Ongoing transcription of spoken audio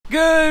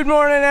Good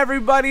morning,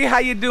 everybody. How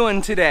you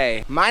doing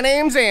today? My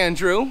name's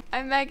Andrew.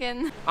 I'm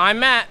Megan. I'm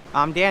Matt.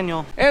 I'm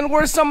Daniel. And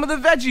we're some of the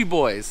Veggie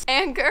Boys.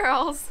 And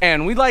girls.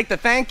 And we'd like to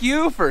thank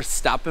you for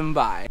stopping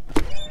by.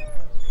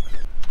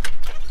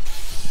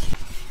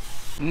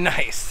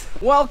 Nice.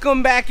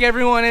 Welcome back,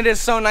 everyone. It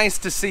is so nice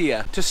to see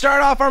you. To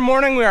start off our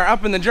morning, we are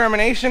up in the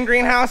germination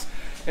greenhouse.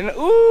 And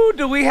ooh,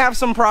 do we have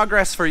some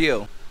progress for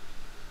you.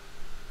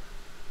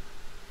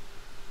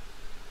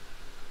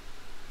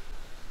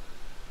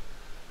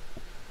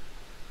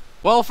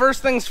 Well,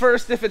 first things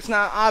first, if it's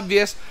not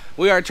obvious,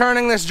 we are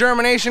turning this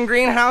germination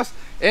greenhouse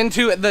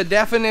into the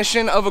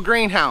definition of a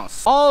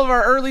greenhouse. All of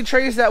our early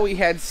trays that we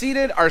had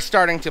seeded are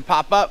starting to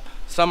pop up.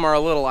 Some are a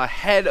little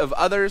ahead of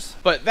others,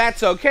 but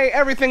that's okay.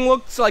 Everything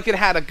looks like it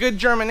had a good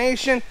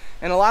germination,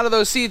 and a lot of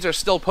those seeds are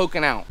still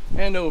poking out.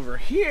 And over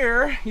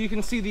here, you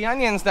can see the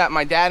onions that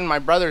my dad and my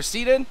brother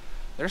seeded.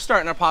 They're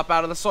starting to pop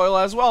out of the soil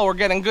as well. We're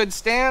getting good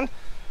stand.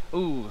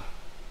 Ooh.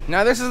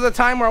 Now this is the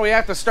time where we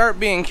have to start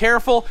being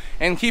careful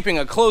and keeping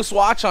a close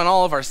watch on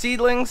all of our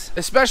seedlings.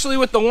 Especially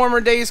with the warmer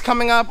days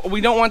coming up,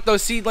 we don't want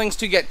those seedlings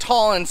to get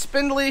tall and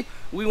spindly.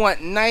 We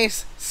want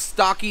nice,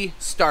 stocky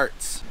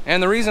starts.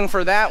 And the reason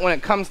for that, when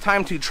it comes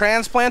time to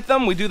transplant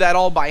them, we do that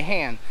all by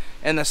hand.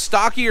 And the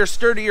stockier,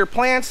 sturdier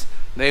plants,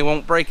 they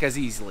won't break as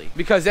easily.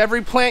 Because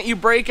every plant you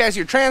break as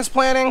you're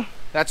transplanting,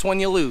 that's when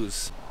you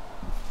lose.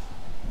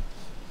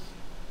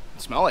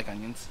 They smell like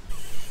onions.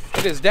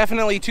 It is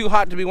definitely too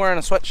hot to be wearing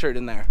a sweatshirt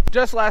in there.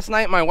 Just last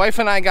night, my wife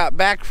and I got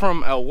back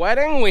from a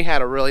wedding. We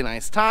had a really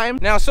nice time.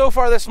 Now, so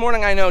far this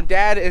morning, I know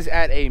Dad is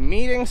at a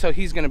meeting, so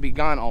he's gonna be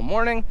gone all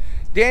morning.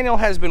 Daniel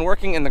has been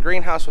working in the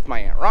greenhouse with my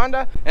Aunt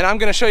Rhonda, and I'm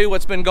gonna show you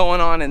what's been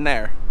going on in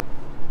there.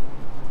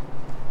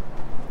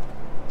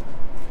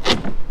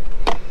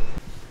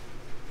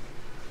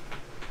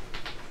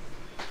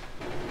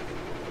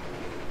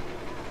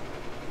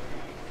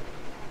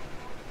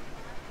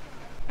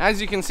 As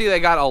you can see,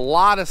 they got a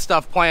lot of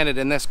stuff planted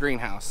in this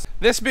greenhouse.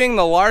 This being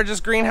the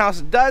largest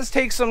greenhouse does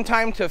take some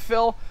time to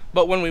fill,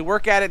 but when we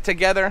work at it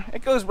together,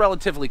 it goes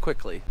relatively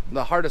quickly.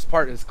 The hardest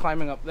part is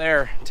climbing up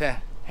there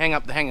to hang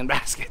up the hanging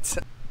baskets.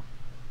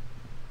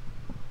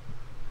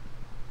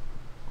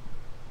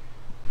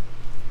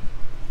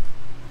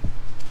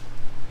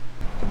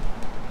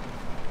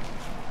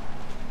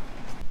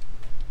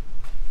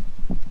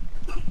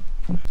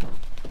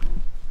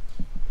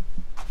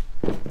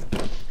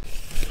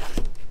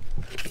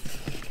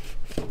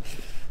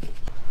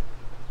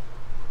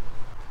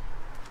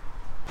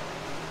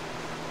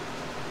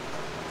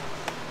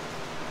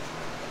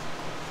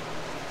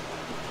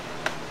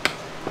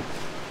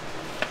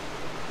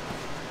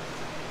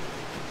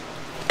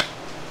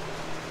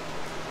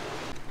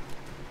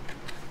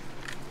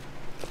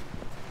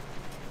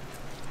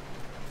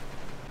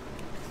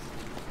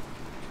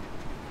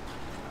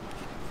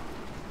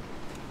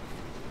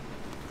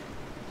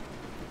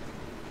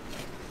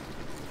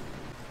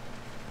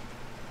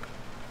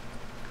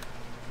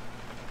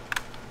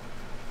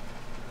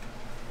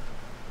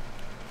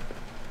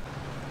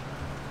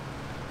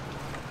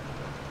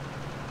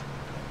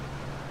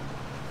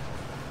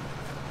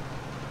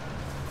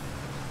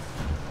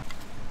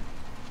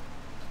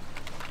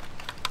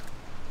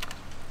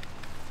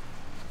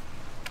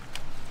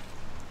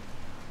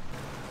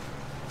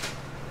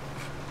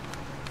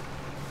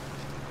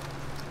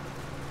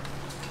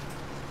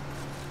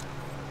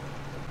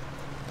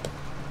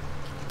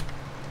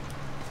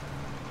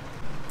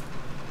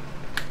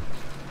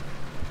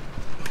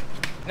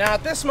 Now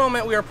at this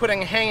moment we are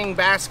putting hanging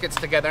baskets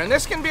together, and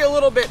this can be a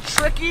little bit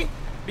tricky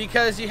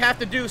because you have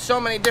to do so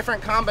many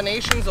different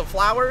combinations of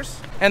flowers.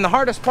 And the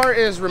hardest part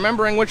is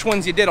remembering which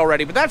ones you did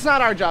already, but that's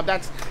not our job,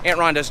 that's Aunt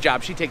Rhonda's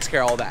job. She takes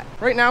care of all that.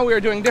 Right now we are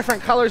doing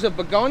different colors of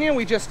begonia.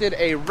 We just did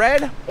a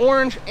red,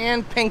 orange,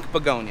 and pink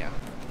begonia.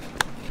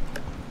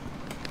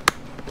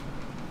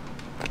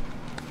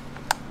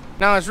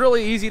 Now it's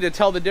really easy to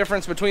tell the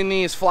difference between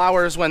these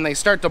flowers when they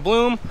start to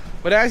bloom,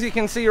 but as you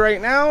can see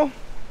right now,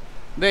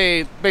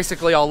 they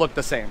basically all look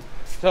the same.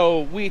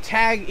 So we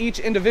tag each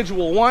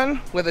individual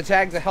one with a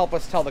tag to help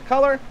us tell the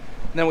color.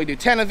 And then we do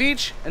 10 of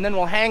each, and then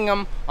we'll hang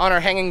them on our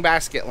hanging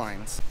basket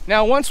lines.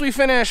 Now, once we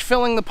finish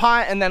filling the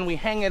pot and then we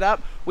hang it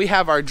up, we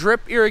have our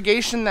drip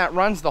irrigation that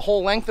runs the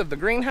whole length of the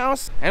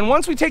greenhouse. And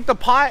once we take the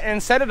pot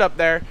and set it up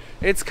there,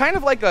 it's kind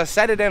of like a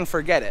set it and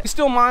forget it. We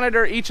still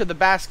monitor each of the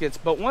baskets,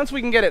 but once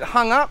we can get it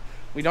hung up,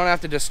 we don't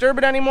have to disturb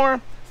it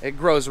anymore. It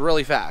grows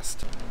really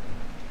fast.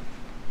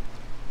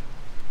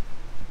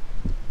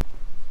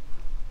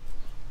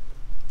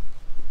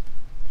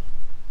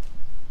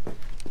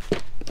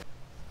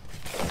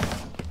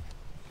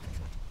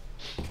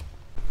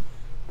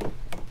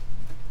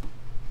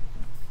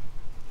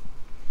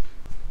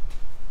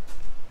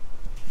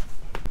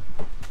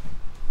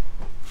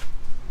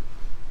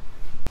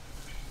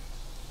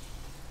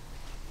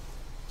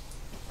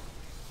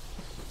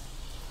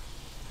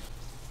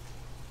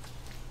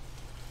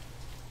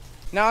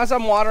 Now as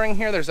I'm watering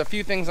here, there's a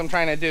few things I'm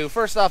trying to do.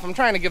 First off, I'm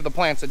trying to give the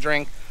plants a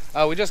drink.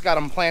 We just got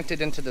them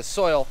planted into the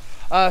soil.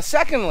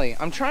 Secondly,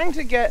 I'm trying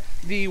to get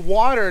the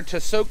water to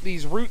soak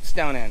these roots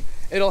down in.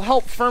 It'll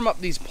help firm up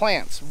these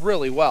plants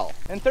really well.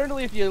 And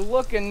thirdly, if you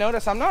look and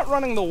notice, I'm not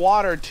running the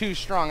water too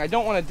strong. I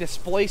don't want to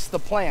displace the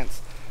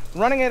plants.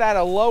 Running it at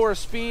a lower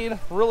speed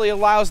really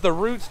allows the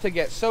roots to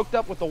get soaked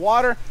up with the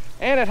water,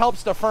 and it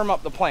helps to firm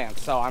up the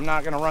plants. So I'm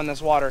not going to run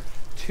this water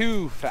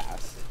too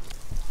fast.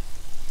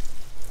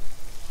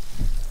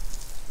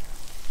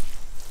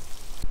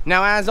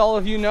 Now, as all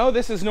of you know,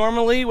 this is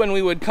normally when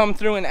we would come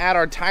through and add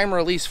our time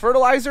release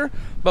fertilizer,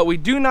 but we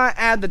do not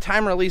add the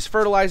time release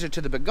fertilizer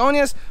to the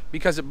begonias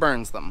because it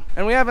burns them.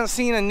 And we haven't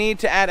seen a need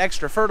to add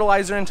extra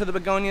fertilizer into the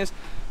begonias.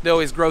 They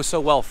always grow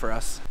so well for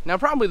us. Now,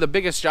 probably the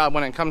biggest job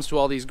when it comes to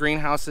all these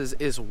greenhouses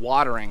is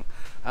watering.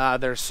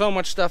 There's so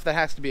much stuff that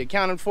has to be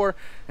accounted for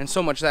and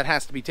so much that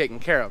has to be taken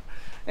care of.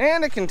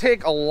 And it can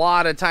take a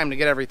lot of time to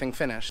get everything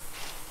finished.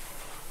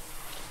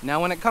 Now,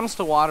 when it comes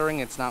to watering,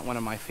 it's not one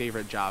of my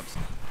favorite jobs,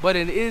 but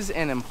it is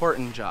an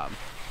important job.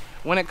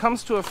 When it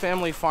comes to a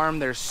family farm,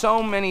 there's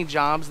so many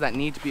jobs that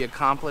need to be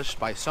accomplished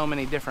by so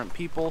many different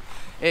people.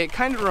 It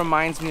kind of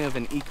reminds me of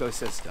an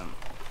ecosystem.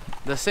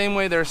 The same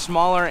way there's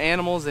smaller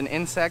animals and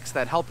insects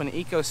that help an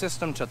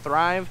ecosystem to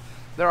thrive,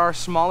 there are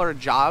smaller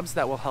jobs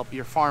that will help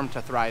your farm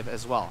to thrive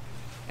as well.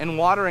 And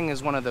watering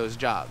is one of those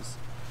jobs.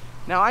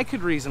 Now, I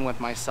could reason with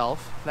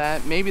myself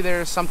that maybe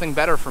there's something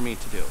better for me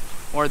to do,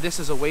 or this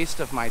is a waste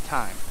of my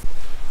time.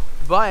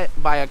 But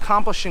by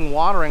accomplishing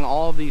watering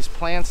all of these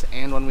plants,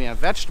 and when we have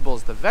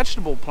vegetables, the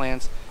vegetable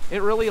plants,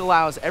 it really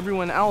allows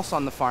everyone else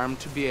on the farm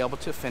to be able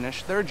to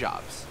finish their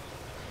jobs.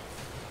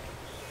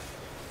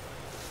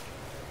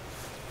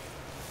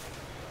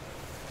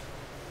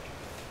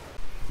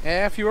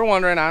 If you were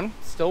wondering, I'm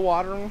still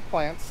watering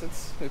plants.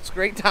 It's a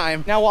great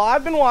time. Now, while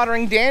I've been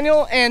watering,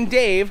 Daniel and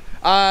Dave,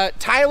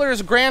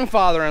 Tyler's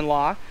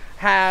grandfather-in-law,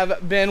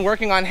 have been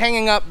working on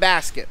hanging up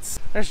baskets.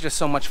 There's just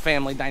so much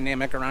family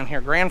dynamic around here.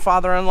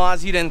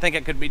 Grandfather-in-laws, you didn't think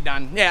it could be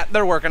done. Yeah,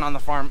 they're working on the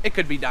farm. It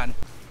could be done.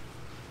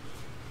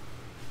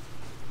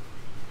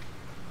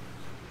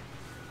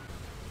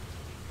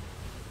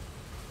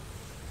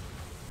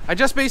 I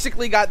just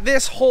basically got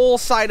this whole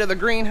side of the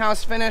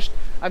greenhouse finished.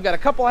 I've got a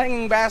couple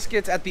hanging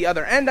baskets at the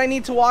other end I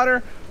need to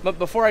water, but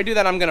before I do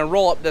that, I'm gonna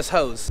roll up this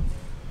hose.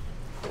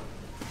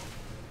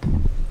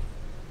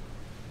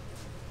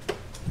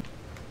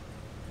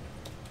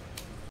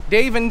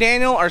 Dave and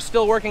Daniel are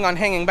still working on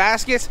hanging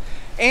baskets.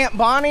 Aunt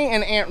Bonnie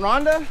and Aunt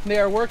Rhonda, they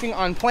are working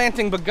on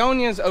planting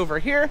begonias over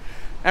here.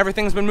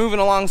 Everything's been moving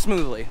along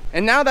smoothly.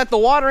 And now that the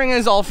watering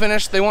is all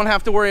finished, they won't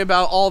have to worry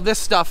about all this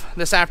stuff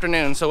this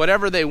afternoon. So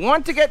whatever they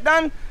want to get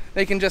done,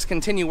 they can just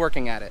continue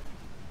working at it.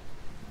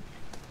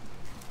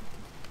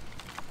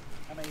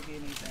 How many do you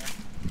need there?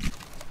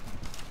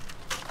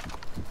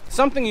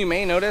 Something you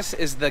may notice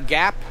is the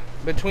gap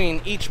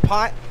between each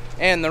pot.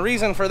 And the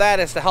reason for that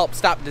is to help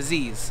stop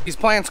disease. These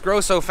plants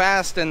grow so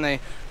fast and they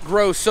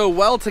grow so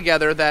well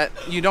together that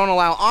you don't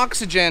allow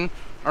oxygen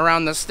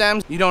around the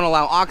stems, you don't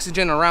allow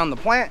oxygen around the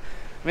plant.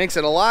 It makes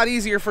it a lot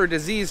easier for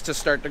disease to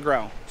start to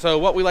grow. So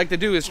what we like to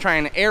do is try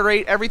and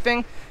aerate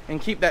everything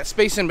and keep that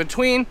space in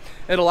between.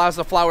 It allows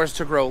the flowers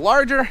to grow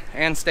larger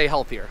and stay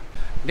healthier.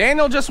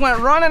 Daniel just went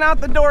running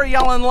out the door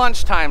yelling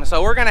lunchtime,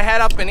 so we're gonna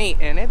head up and eat,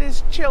 and it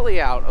is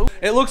chilly out. Ooh.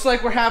 It looks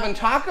like we're having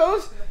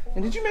tacos.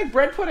 And did you make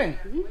bread pudding?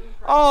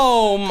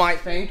 Oh my,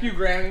 thank you,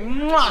 Granny.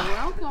 Mwah. You're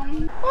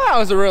welcome. Well, that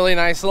was a really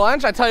nice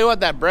lunch. I tell you what,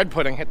 that bread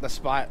pudding hit the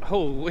spot.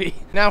 Holy.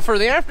 Now for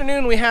the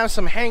afternoon, we have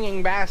some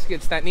hanging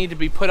baskets that need to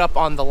be put up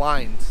on the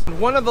lines.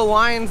 One of the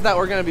lines that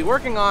we're gonna be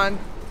working on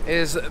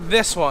is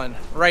this one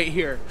right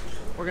here.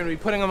 We're gonna be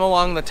putting them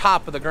along the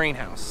top of the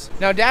greenhouse.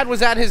 Now, Dad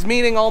was at his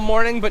meeting all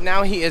morning, but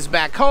now he is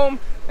back home,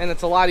 and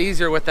it's a lot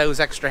easier with those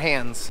extra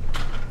hands.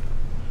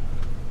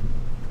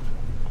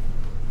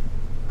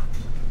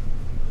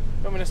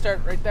 You want me to start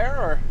right there,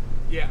 or?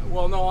 Yeah,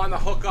 well, no, on the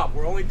hook up.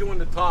 We're only doing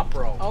the top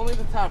row. Only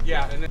the top.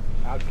 Yeah, and then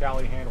how'd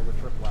Callie handle the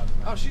trip last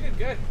night? Oh, she did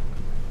good.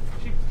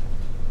 She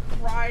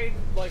cried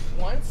like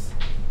once,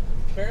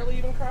 barely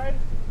even cried.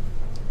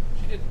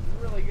 She did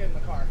really good in the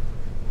car.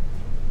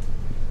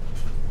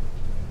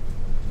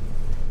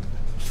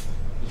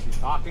 Is she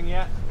talking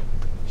yet?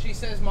 She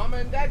says Mama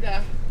and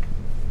Dada.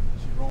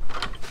 She rolled.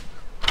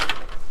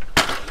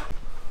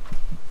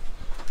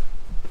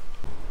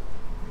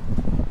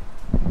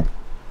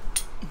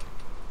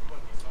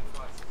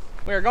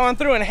 We're going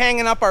through and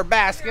hanging up our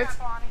baskets.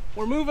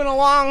 We're moving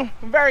along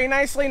very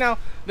nicely. Now,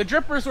 the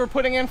drippers we're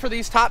putting in for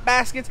these top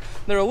baskets,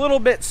 they're a little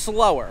bit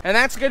slower. And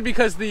that's good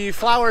because the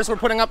flowers we're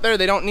putting up there,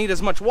 they don't need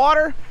as much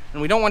water,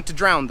 and we don't want to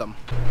drown them.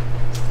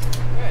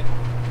 Good.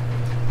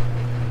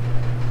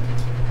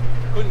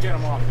 Couldn't get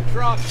them off the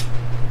truck.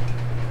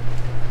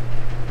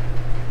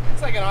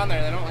 It's like it on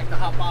there, they don't like to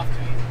hop off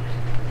too easy.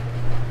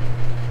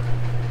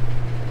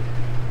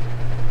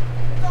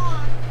 It's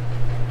on.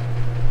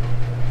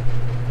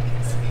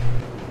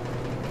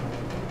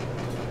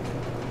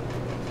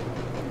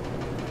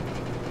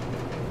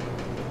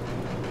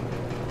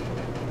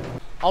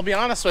 I'll be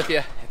honest with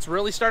you, it's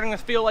really starting to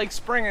feel like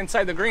spring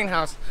inside the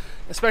greenhouse,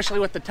 especially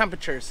with the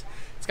temperatures.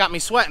 It's got me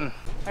sweating.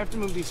 I have to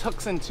move these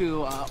hooks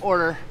into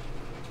order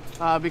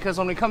because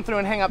when we come through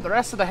and hang up the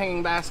rest of the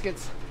hanging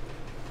baskets,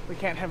 we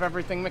can't have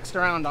everything mixed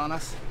around on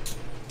us.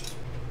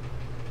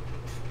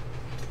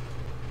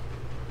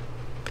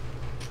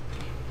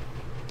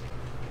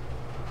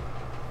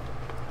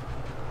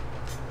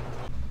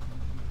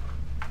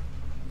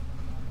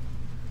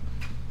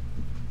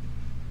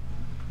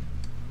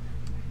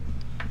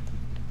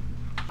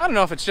 I don't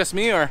know if it's just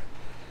me or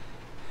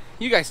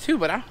you guys too,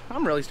 but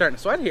I'm really starting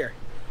to sweat here.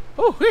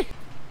 Oh, whee.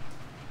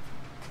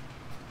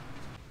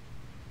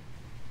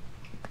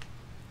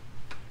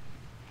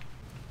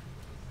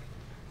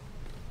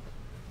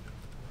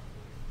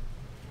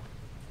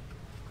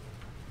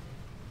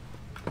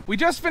 We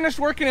just finished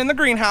working in the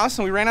greenhouse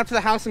and we ran up to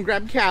the house and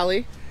grabbed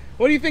Callie.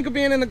 What do you think of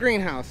being in the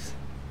greenhouse?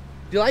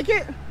 Do you like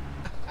it?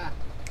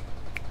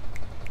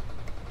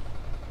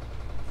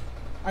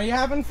 Are you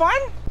having fun?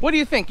 What do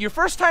you think? Your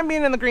first time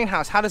being in the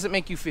greenhouse, how does it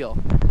make you feel?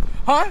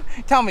 Huh?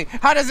 Tell me,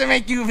 how does it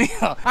make you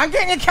feel? I'm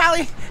getting it,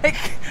 Callie. Hey.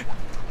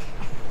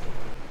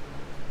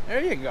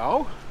 There you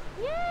go.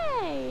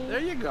 Yay!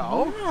 There you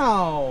go.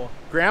 Wow.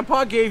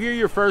 Grandpa gave you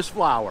your first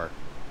flower.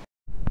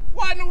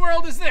 What in the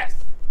world is this?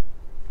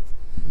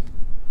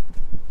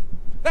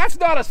 That's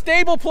not a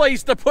stable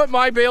place to put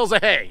my bales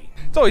of hay.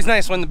 It's always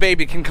nice when the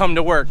baby can come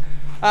to work.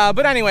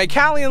 But anyway,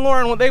 Callie and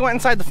Lauren, they went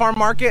inside the farm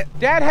market.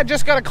 Dad had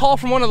just got a call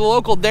from one of the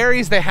local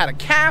dairies. They had a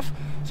calf,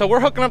 so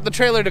we're hooking up the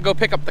trailer to go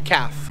pick up the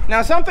calf.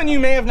 Now, something you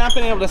may have not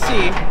been able to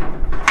see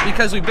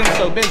because we've been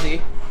so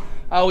busy,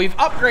 we've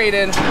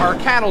upgraded our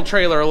cattle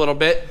trailer a little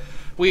bit.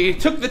 We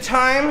took the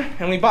time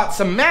and we bought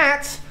some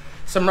mats,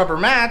 some rubber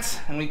mats,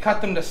 and we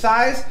cut them to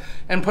size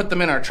and put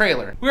them in our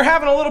trailer. We were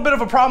having a little bit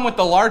of a problem with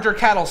the larger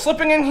cattle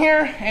slipping in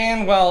here,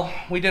 and well,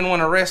 we didn't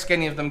want to risk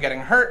any of them getting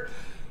hurt.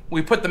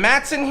 We put the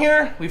mats in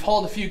here, we've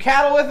hauled a few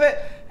cattle with it,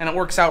 and it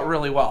works out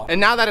really well. And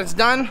now that it's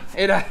done,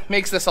 it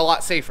makes this a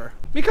lot safer.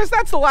 Because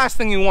that's the last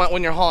thing you want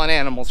when you're hauling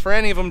animals, for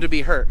any of them to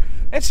be hurt.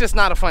 It's just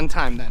not a fun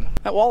time then.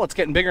 That wallet's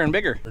getting bigger and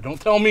bigger.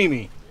 Don't tell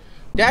Mimi.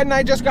 Dad and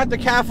I just got the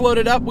calf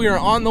loaded up. We were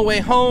on the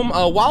way home.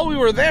 While we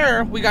were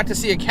there, we got to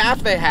see a calf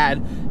they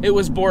had. It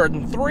was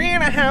born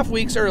 3.5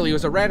 weeks early. It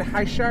was a red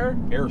Hairshire?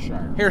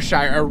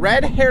 Hairshire, a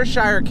red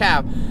Hairshire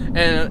calf.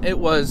 And it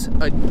was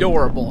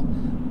adorable.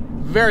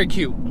 Very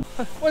cute.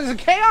 What is the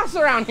chaos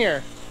around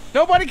here?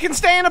 Nobody can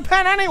stay in a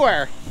pen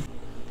anywhere.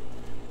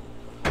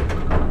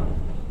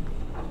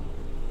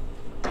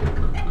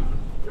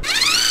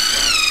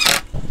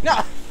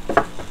 No.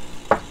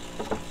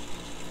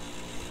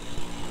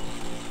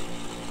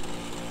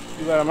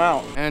 You let them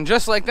out. And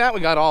just like that,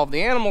 we got all of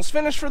the animals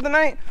finished for the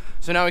night.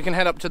 So now we can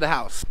head up to the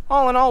house.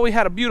 All in all, we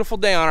had a beautiful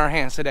day on our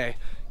hands today.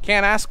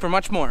 Can't ask for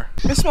much more.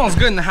 It smells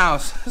good in the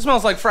house. It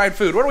smells like fried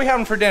food. What are we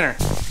having for dinner?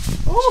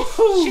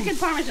 Ooh. Chicken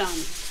Parmesan.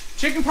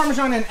 Chicken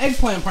Parmesan and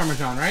eggplant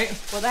Parmesan, right?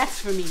 Well, that's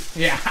for me.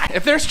 Yeah.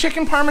 If there's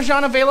chicken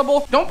Parmesan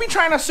available, don't be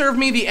trying to serve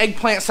me the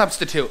eggplant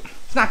substitute.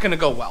 It's not gonna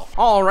go well.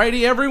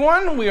 Alrighty,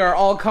 everyone. We are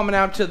all coming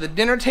out to the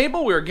dinner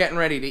table. We're getting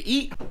ready to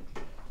eat.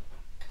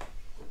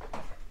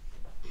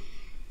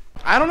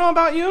 I don't know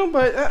about you,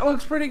 but that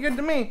looks pretty good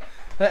to me.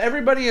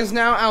 Everybody is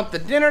now out the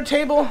dinner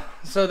table,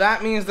 so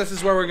that means this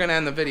is where we're gonna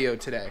end the video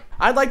today.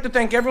 I'd like to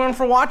thank everyone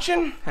for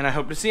watching, and I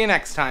hope to see you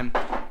next time.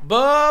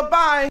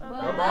 Bye-bye.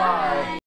 Bye-bye.